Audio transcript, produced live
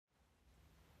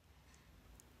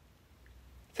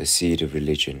The seed of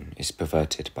religion is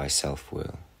perverted by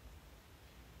self-will.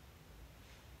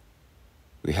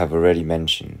 We have already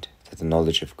mentioned that the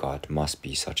knowledge of God must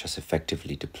be such as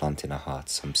effectively to plant in our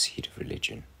hearts some seed of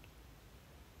religion.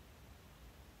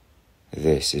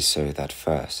 This is so that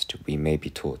first we may be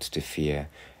taught to fear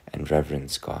and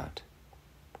reverence God,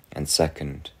 and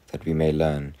second, that we may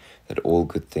learn that all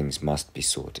good things must be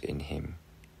sought in Him,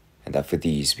 and that for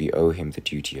these we owe Him the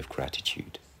duty of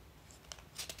gratitude.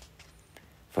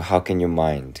 For how can your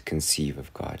mind conceive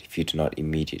of God if you do not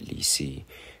immediately see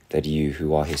that you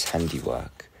who are His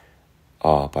handiwork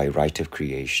are by right of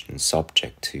creation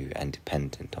subject to and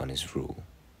dependent on His rule?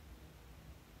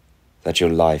 That your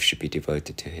life should be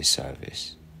devoted to His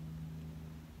service,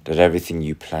 that everything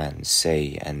you plan,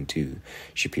 say, and do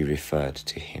should be referred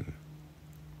to Him.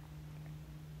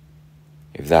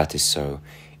 If that is so,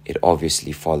 it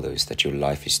obviously follows that your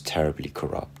life is terribly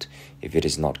corrupt if it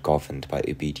is not governed by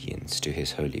obedience to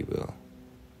His holy will.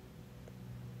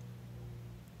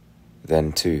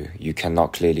 Then too, you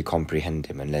cannot clearly comprehend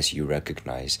Him unless you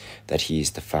recognize that He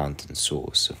is the fountain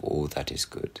source of all that is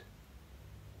good.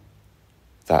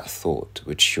 That thought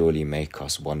would surely make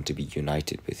us want to be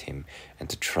united with Him and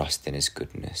to trust in His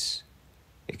goodness,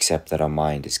 except that our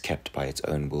mind is kept by its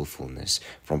own willfulness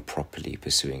from properly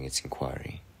pursuing its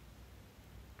inquiry.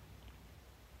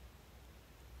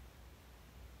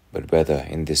 But whether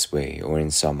in this way or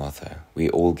in some other, we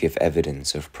all give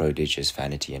evidence of prodigious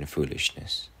vanity and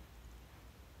foolishness.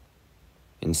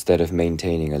 Instead of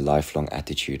maintaining a lifelong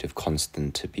attitude of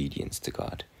constant obedience to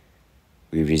God,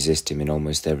 we resist Him in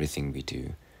almost everything we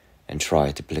do, and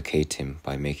try to placate Him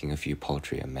by making a few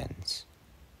paltry amends.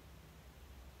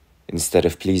 Instead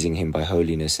of pleasing Him by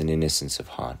holiness and innocence of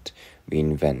heart, we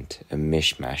invent a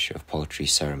mishmash of paltry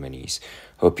ceremonies,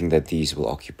 hoping that these will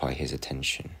occupy His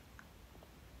attention.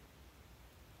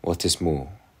 What is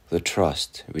more, the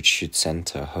trust which should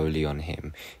center wholly on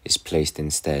Him is placed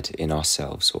instead in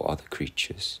ourselves or other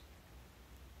creatures.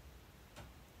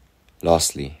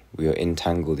 Lastly, we are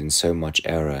entangled in so much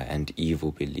error and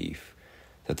evil belief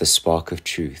that the spark of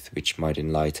truth which might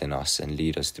enlighten us and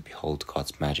lead us to behold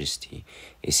God's majesty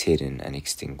is hidden and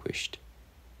extinguished.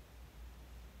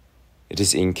 It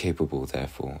is incapable,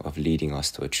 therefore, of leading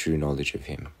us to a true knowledge of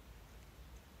Him.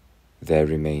 There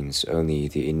remains only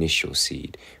the initial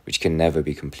seed, which can never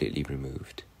be completely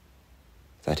removed.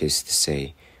 That is to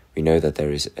say, we know that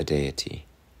there is a deity.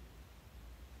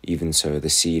 Even so,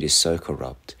 the seed is so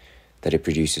corrupt that it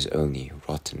produces only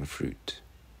rotten fruit.